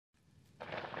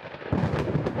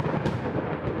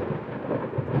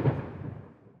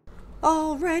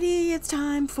Alrighty, it's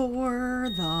time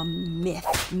for the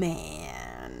Myth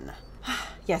Man.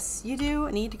 Yes, you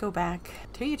do need to go back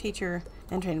to your teacher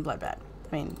and train a blood bat.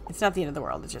 I mean, it's not the end of the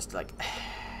world. It's just like,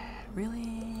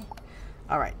 really?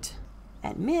 Alright.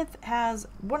 And Myth has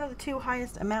one of the two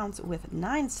highest amounts with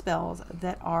 9 spells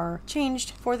that are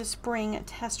changed for the spring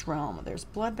test realm. There's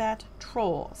Bloodbat,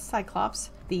 Troll,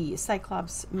 Cyclops, the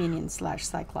Cyclops Minion /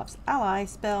 Cyclops Ally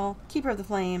spell, Keeper of the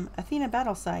Flame, Athena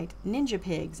Battlesight, Ninja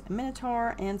Pigs,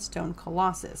 Minotaur, and Stone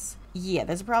Colossus. Yeah,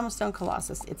 there's a problem with Stone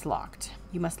Colossus. It's locked.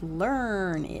 You must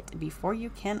learn it before you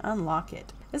can unlock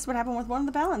it. This is what happened with one of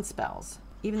the balance spells.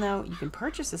 Even though you can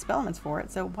purchase the spellements for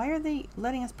it, so why are they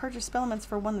letting us purchase spellements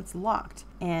for one that's locked?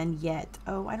 And yet,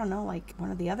 oh, I don't know, like one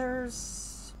of the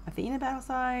others? Athena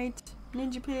Battlesight,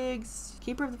 Ninja Pigs,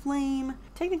 Keeper of the Flame.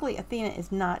 Technically, Athena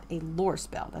is not a lore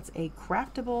spell. That's a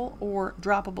craftable or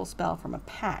droppable spell from a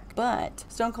pack. But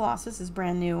Stone Colossus is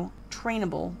brand new,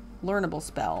 trainable, learnable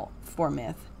spell for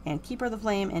Myth. And Keeper of the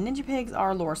Flame and Ninja Pigs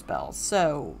are lore spells.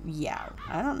 So, yeah.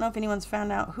 I don't know if anyone's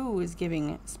found out who is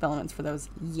giving spellements for those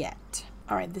yet.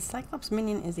 Alright, the Cyclops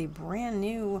Minion is a brand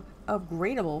new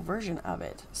upgradable version of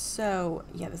it. So,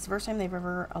 yeah, this is the first time they've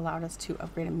ever allowed us to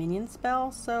upgrade a minion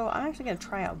spell. So, I'm actually going to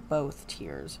try out both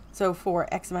tiers. So, for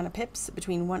X amount of pips,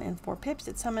 between 1 and 4 pips,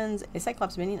 it summons a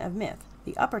Cyclops Minion of Myth.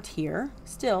 The upper tier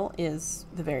still is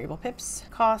the variable pips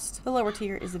cost. The lower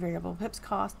tier is the variable pips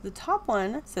cost. The top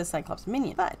one says Cyclops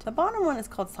Minion, but the bottom one is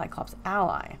called Cyclops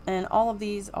Ally. And all of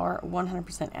these are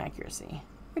 100% accuracy,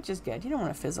 which is good. You don't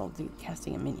want to fizzle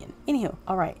casting a minion. Anywho,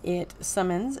 alright, it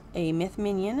summons a Myth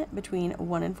minion between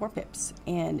 1 and 4 pips,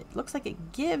 and it looks like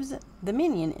it gives the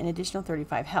minion an additional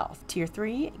 35 health. Tier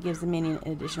 3 gives the minion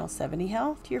an additional 70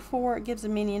 health. Tier 4 gives the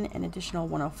minion an additional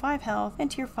 105 health, and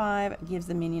Tier 5 gives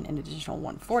the minion an additional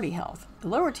 140 health. The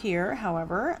lower tier,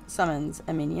 however, summons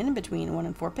a minion between 1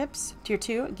 and 4 pips. Tier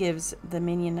 2 gives the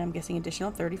minion, I'm guessing,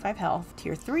 additional 35 health.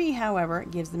 Tier 3, however,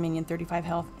 gives the minion 35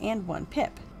 health and 1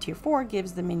 pip. Tier 4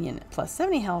 gives the minion plus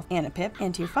 70 health and a pip,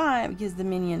 and Tier 5 gives the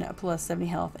minion plus 70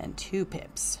 health and 2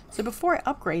 pips. So before I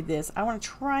upgrade this, I want to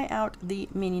try out the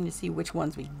minion to see which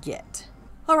ones we get.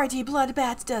 Alrighty, Blood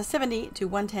Bat does 70 to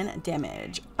 110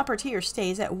 damage. Upper tier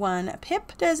stays at 1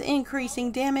 pip, does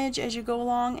increasing damage as you go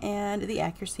along, and the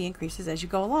accuracy increases as you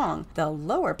go along. The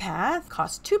lower path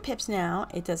costs 2 pips now,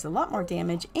 it does a lot more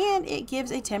damage, and it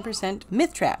gives a 10%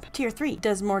 myth trap. Tier 3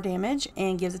 does more damage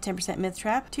and gives a 10% myth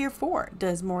trap. Tier 4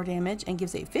 does more damage and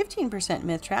gives a 15%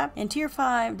 myth trap, and Tier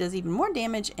 5 does even more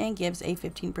damage and gives a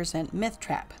 15% myth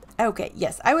trap. Okay,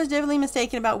 yes, I was definitely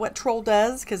mistaken about what Troll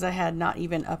does, because I had not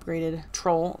even upgraded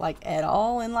Troll, like, at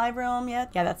all in Live Realm yet.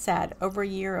 Yeah, that's sad. Over a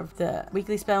year of the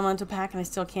weekly spellmental pack, and I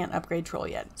still can't upgrade Troll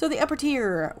yet. So the upper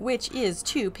tier, which is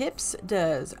 2 pips,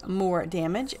 does more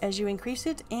damage as you increase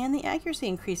it, and the accuracy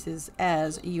increases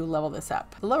as you level this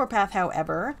up. The lower path,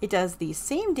 however, it does the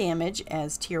same damage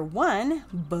as Tier 1,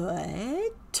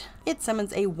 but it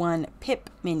summons a 1 pip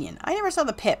minion. I never saw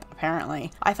the pip,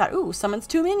 apparently. I thought, ooh, summons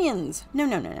 2 minions.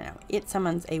 No. It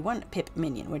summons a 1 pip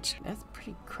minion, which that's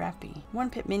pretty crappy. 1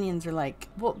 pip minions are like,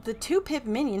 well, the 2 pip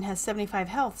minion has 75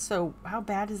 health, so how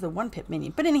bad is the 1 pip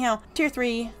minion? But anyhow, Tier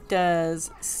 3 does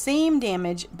same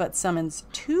damage, but summons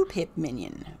 2 pip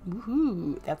minion.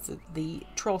 Woohoo! That's the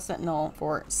Troll Sentinel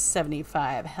for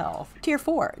 75 health. Tier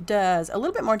 4 does a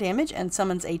little bit more damage and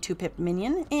summons a 2 pip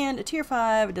minion, and Tier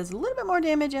 5 does a little bit more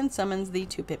damage and summons the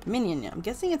 2 pip minion. I'm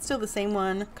guessing it's still the same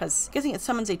one, because I'm guessing it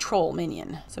summons a troll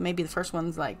minion. So maybe the first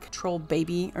one's like troll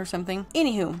baby or something.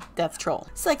 Anywho, that's Troll.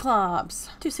 Cyclops,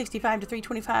 265 to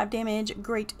 325 damage,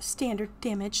 great standard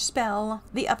damage spell.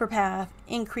 The upper path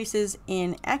increases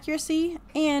in accuracy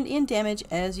and in damage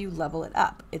as you level it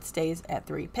up. It stays at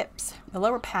 3 pips. The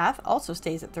lower path also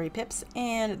stays at 3 pips,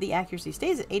 and the accuracy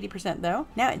stays at 80% though.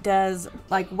 Now it does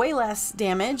like way less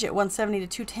damage at 170 to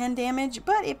 210 damage,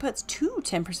 but it puts 2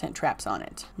 10% traps on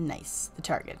it. Nice, the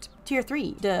target. Tier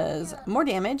 3 does more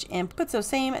damage and puts those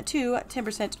same 2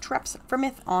 10% traps for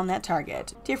Myth on that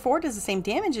target. Tier 4 does the same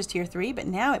damage as Tier 3, but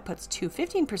now it puts 2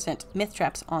 15% Myth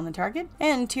traps on the target.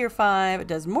 And Tier 5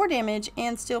 does more damage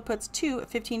and still puts 2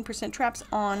 15% traps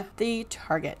on the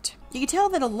target. You can tell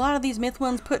that a lot of these Myth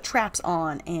ones put traps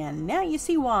on, and now you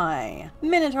see why.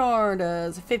 Minotaur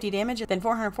does 50 damage, then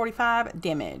 445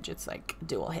 damage. It's like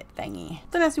dual hit thingy.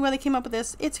 Don't ask me why they came up with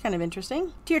this. It's kind of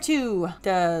interesting. Tier 2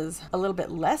 does a little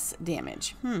bit less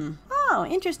damage. Oh,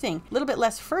 interesting. A little bit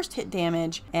less first hit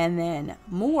damage, and then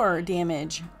more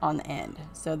damage on the end.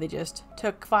 So they just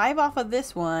took 5 off of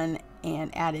this one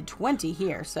and added 20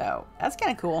 here, so that's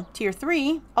kind of cool. Tier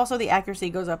 3, also the accuracy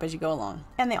goes up as you go along,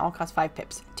 and they all cost 5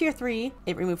 pips. Tier 3,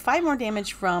 it removed 5 more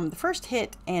damage from the first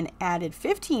hit and added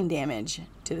 15 damage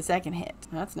to to the second hit.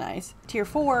 That's nice. Tier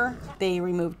 4, they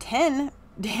removed 10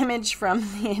 damage from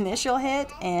the initial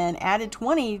hit and added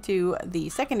 20 to the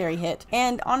secondary hit.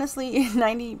 And honestly,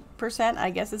 90% I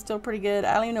guess is still pretty good.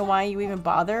 I don't even know why you even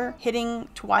bother hitting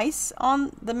twice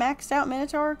on the maxed out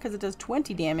Minotaur, because it does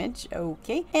 20 damage.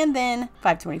 Okay. And then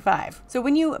 525. So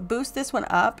when you boost this one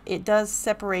up, it does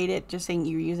separate it, just saying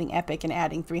you're using epic and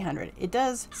adding 300. It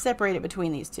does separate it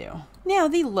between these two. Now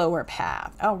the lower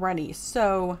path. Alrighty,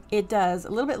 so it does a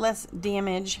little bit less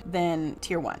damage than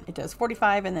tier 1. It does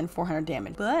 45 and then 400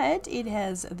 damage, but it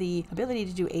has the ability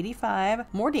to do 85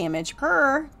 more damage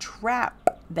per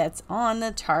trap that's on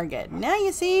the target. Now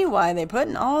you see why they put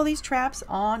in all these traps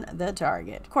on the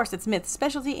target. Of course, it's Myth's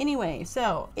specialty anyway,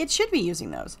 so it should be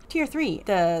using those. Tier 3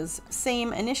 does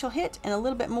same initial hit and a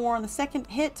little bit more on the second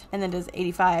hit, and then does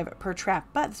 85 per trap,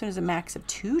 but this one is a max of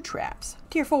 2 traps.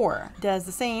 Tier 4 does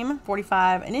the same,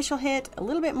 45 initial hit, a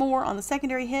little bit more on the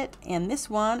secondary hit, and this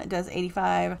one does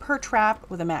 85 per trap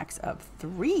with a max of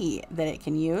 3 that it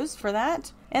can use for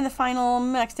that. And the final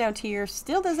maxed out tier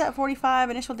still does that 45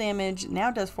 initial damage,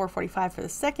 now does 445 for the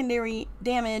secondary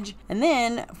damage, and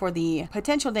then for the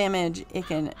potential damage, it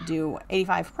can do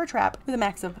 85 per trap with a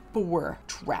max of 4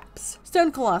 traps.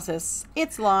 Stone Colossus,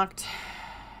 it's locked.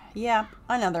 Yep,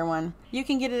 another one. You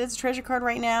can get it as a treasure card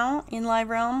right now in Live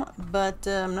Realm, but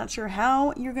I'm not sure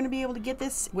how you're going to be able to get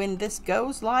this when this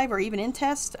goes live or even in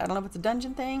test. I don't know if it's a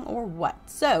dungeon thing or what.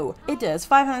 So it does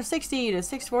 560 to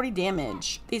 640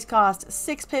 damage. These cost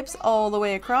 6 pips all the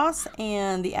way across,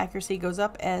 and the accuracy goes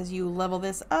up as you level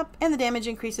this up, and the damage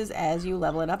increases as you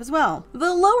level it up as well.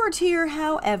 The lower tier,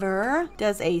 however,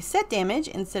 does a set damage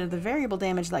instead of the variable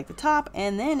damage like the top,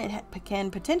 and then it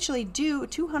can potentially do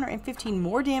 215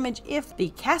 more damage if the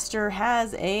caster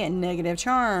has a negative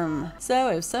charm. So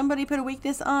if somebody put a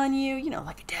weakness on you, you know,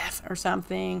 like a death or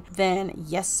something, then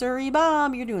yes sirree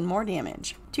Bob, you're doing more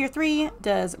damage. Tier 3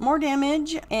 does more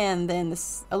damage and then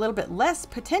this a little bit less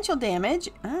potential damage.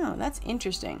 Oh, that's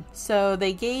interesting. So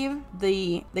they gave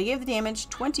the damage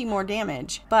 20 more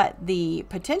damage, but the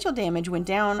potential damage went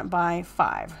down by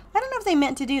 5. I don't know if they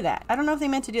meant to do that. I don't know if they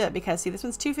meant to do that because see, this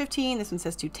one's 215, this one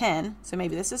says 210. So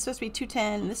maybe this is supposed to be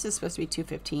 210, and this is supposed to be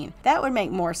 215. That would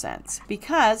make more sense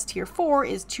because tier 4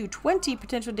 is 220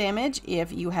 potential damage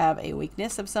if you have a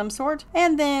weakness of some sort.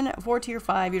 And then for tier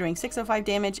 5, you're doing 605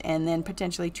 damage and then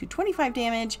potentially 225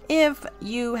 damage if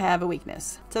you have a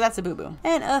weakness. So that's a boo-boo.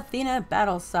 And Athena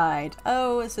Battlesight.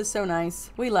 Oh, this is so nice.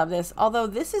 We love this. Although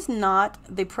this is not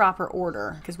the proper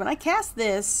order because when I cast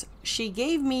this, she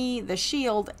gave me the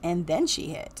shield and then she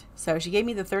hit. So she gave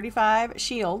me the 35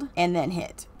 shield and then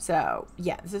hit. So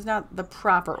yeah, this is not the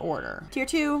proper order. Tier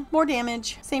 2, more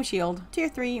damage, same shield. Tier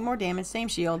 3, more damage, same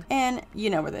shield. And you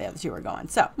know where the other two are going.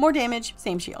 So more damage,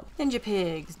 same shield. Ninja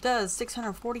Pigs does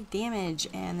 640 damage,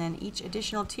 and then each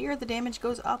additional tier, the damage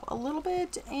goes up a little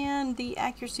bit, and the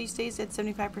accuracy stays at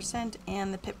 75%,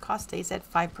 and the pip cost stays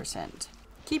at 5%.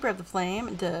 Keeper of the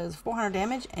Flame does 400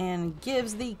 damage and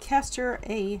gives the caster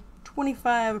a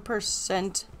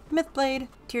 25% Myth Blade.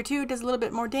 Tier 2 does a little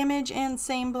bit more damage and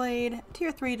same blade.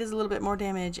 Tier 3 does a little bit more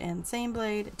damage and same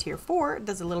blade. Tier 4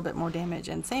 does a little bit more damage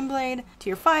and same blade.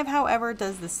 Tier 5, however,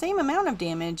 does the same amount of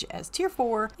damage as Tier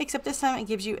 4, except this time it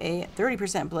gives you a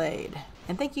 30% blade.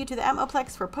 And thank you to the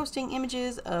Atmoplex for posting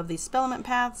images of the spellement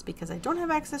paths because I don't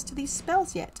have access to these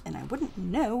spells yet, and I wouldn't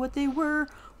know what they were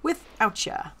without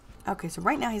ya. Okay, so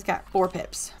right now he's got 4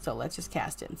 pips. So let's just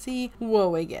cast it and see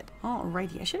what we get.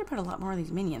 Alrighty, I should have put a lot more of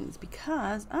these minions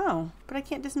because, oh, but I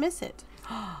can't dismiss it.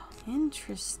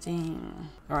 Interesting.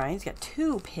 Alright, he's got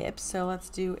 2 pips, so let's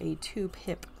do a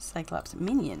 2-pip Cyclops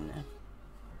Minion.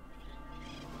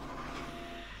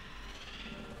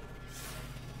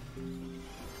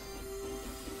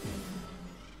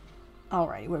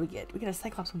 Alrighty, what do we get? We get a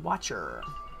Cyclops Watcher.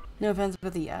 No offense,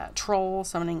 but the troll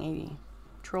summoning a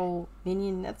troll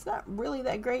minion, that's not really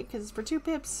that great because for 2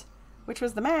 pips, which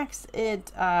was the max,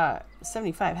 it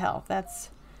 75 health. That's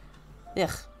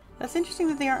that's interesting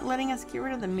that they aren't letting us get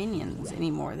rid of the minions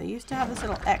anymore. They used to have this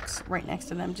little X right next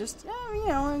to them, just you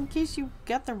know, in case you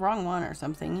got the wrong one or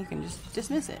something, you can just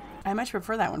dismiss it. I much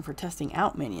prefer that one for testing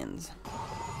out minions.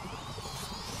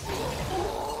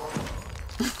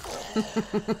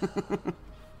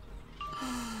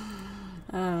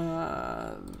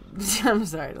 I'm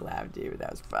sorry to laugh, dude.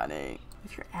 That was funny.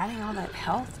 If you're adding all that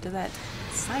health to that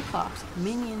Cyclops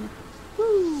Minion,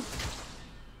 woo!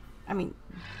 I mean,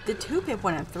 the 2-pip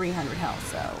one had 300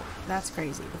 health, so that's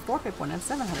crazy. The 4-pip one had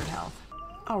 700 health.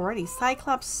 Alrighty,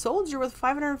 Cyclops Soldier with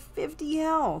 550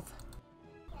 health.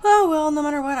 Oh well, no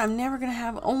matter what, I'm never gonna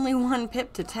have only 1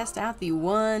 pip to test out the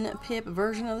 1-pip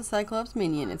version of the Cyclops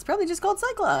Minion. It's probably just called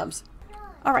Cyclops.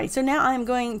 All right, so now I'm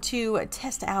going to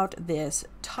test out this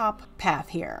top path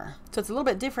here. So it's a little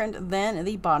bit different than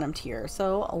the bottom tier.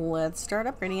 So let's start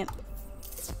upgrading it.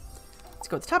 Let's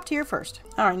go with the top tier first.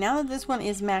 All right, now that this one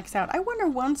is maxed out, I wonder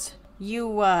once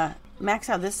you max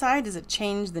out this side, does it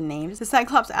change the name? The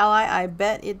Cyclops Ally, I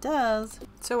bet it does.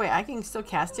 So wait, I can still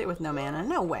cast it with no mana?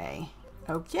 No way.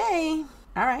 Okay.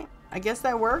 All right, I guess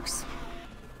that works.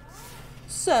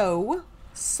 So,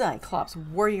 Cyclops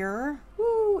Warrior.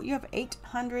 Woo, you have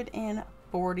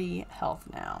 840 health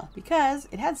now. Because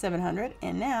it had 700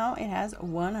 and now it has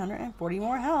 140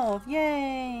 more health.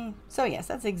 Yay! So yes,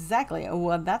 that's exactly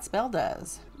what that spell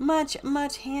does. Much,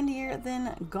 much handier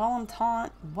than Golem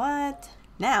Taunt. What?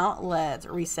 Now, let's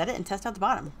reset it and test out the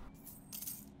bottom.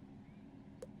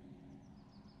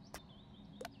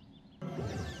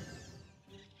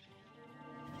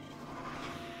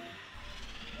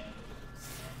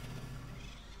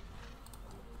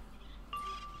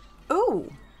 Oh,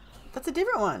 that's a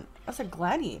different one. That's a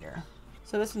gladiator.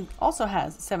 So this one also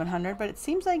has 700, but it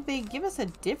seems like they give us a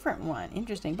different one.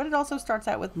 Interesting, but it also starts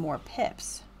out with more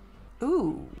pips.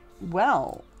 Ooh,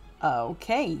 well,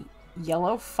 okay.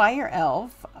 Yellow fire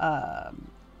elf.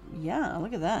 Yeah,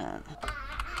 look at that.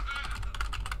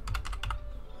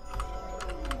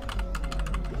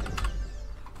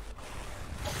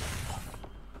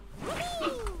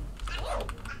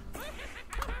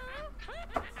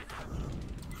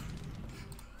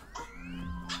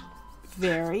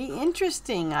 Very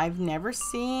interesting. I've never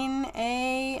seen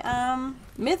a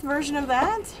myth version of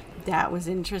that. That was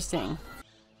interesting.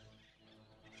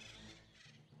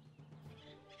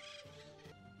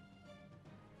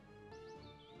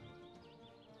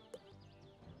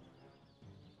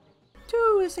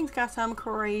 Ooh, this thing's got some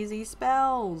crazy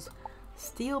spells.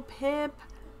 Steel Pip,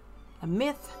 a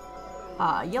myth,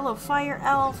 yellow fire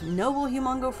elf, noble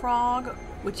humongo frog,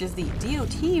 which is the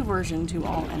DOT version to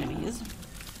all enemies.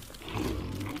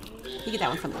 You get that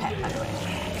one from the pet, by the way.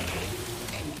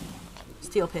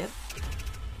 Steel Pip.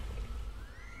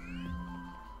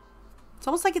 It's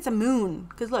almost like it's a moon,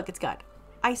 because look, it's got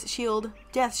Ice Shield,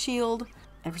 Death Shield,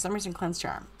 and for some reason Cleanse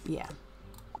Charm. Yeah.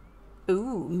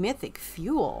 Ooh, Mythic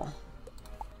Fuel.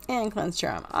 And Cleanse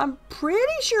Charm. I'm pretty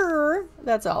sure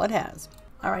that's all it has.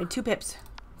 Alright, 2 pips.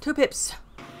 2 pips.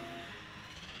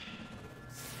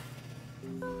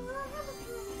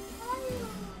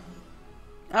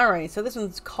 Alright, so this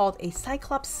one's called a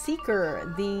Cyclops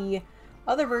Seeker. The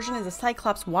other version is a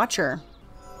Cyclops Watcher.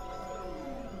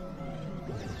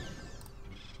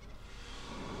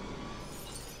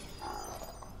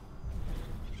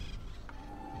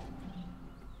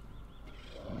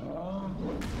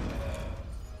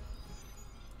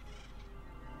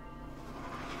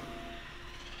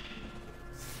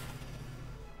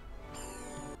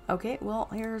 Okay, well,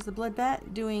 here's the Blood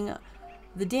Bat doing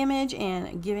the damage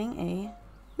and giving a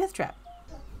Myth Trap.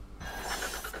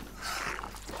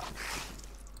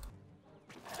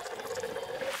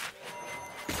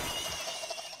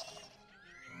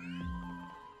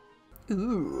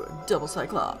 Ooh, double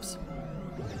Cyclops.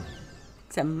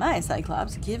 Except my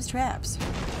Cyclops gives traps.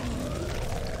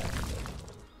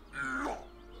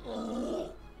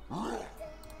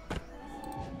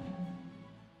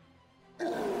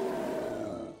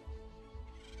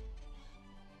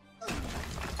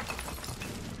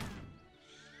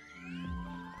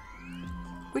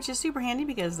 Which is super handy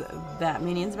because that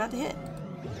minion's about to hit.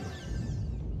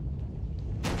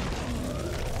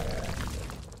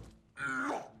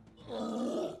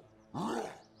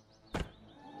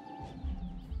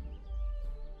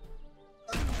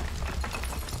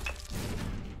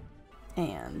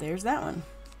 And there's that one.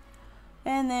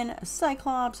 And then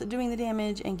Cyclops doing the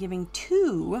damage and giving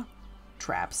 2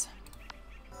 traps.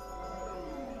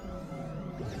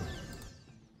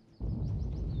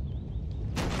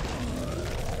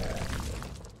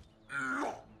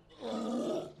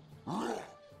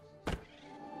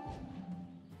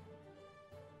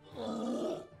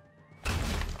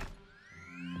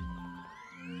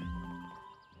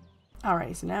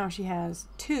 Alrighty, so now she has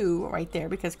 2 right there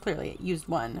because clearly it used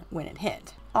 1 when it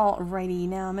hit. Alrighty,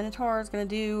 now Minotaur is going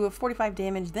to do 45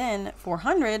 damage, then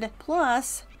 400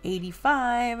 plus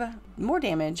 85 more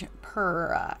damage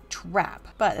per trap,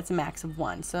 but it's a max of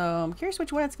 1. So I'm curious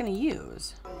which one it's going to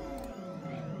use.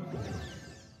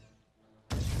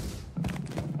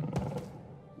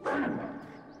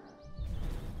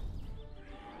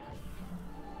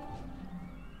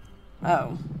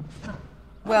 Oh.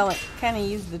 Well, it kind of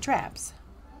used the traps.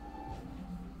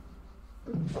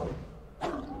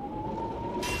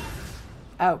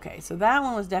 Okay, so that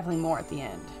one was definitely more at the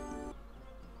end.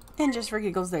 And just for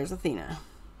giggles, there's Athena.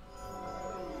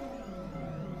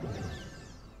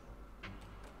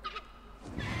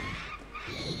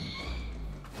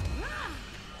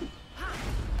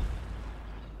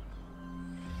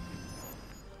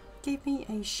 gave me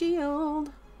a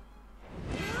shield.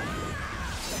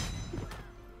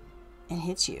 And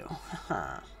hits you.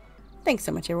 Thanks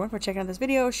so much everyone for checking out this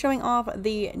video showing off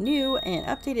the new and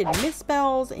updated myth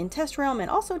spells in Test Realm and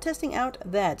also testing out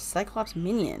that Cyclops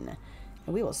Minion.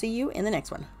 And we will see you in the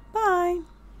next one. Bye!